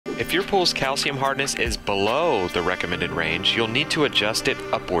If your pool's calcium hardness is below the recommended range, you'll need to adjust it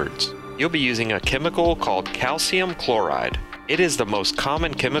upwards. You'll be using a chemical called calcium chloride. It is the most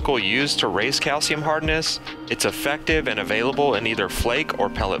common chemical used to raise calcium hardness. It's effective and available in either flake or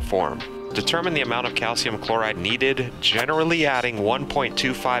pellet form. Determine the amount of calcium chloride needed, generally adding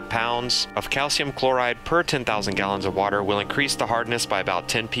 1.25 pounds of calcium chloride per 10,000 gallons of water will increase the hardness by about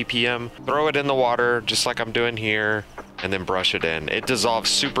 10 ppm. Throw it in the water, just like I'm doing here, and then brush it in. It dissolves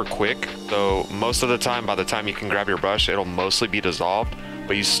super quick, so most of the time, by the time you can grab your brush, it'll mostly be dissolved,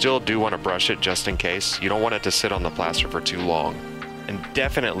 but you still do want to brush it just in case. You don't want it to sit on the plaster for too long. And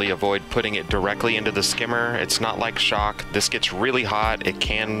definitely avoid putting it directly into the skimmer. It's not like shock. This gets really hot. It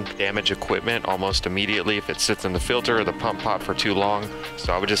can damage equipment almost immediately if it sits in the filter or the pump pot for too long.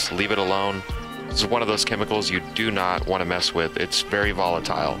 So I would just leave it alone. This is one of those chemicals you do not want to mess with. It's very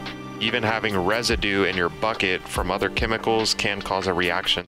volatile. Even having residue in your bucket from other chemicals can cause a reaction.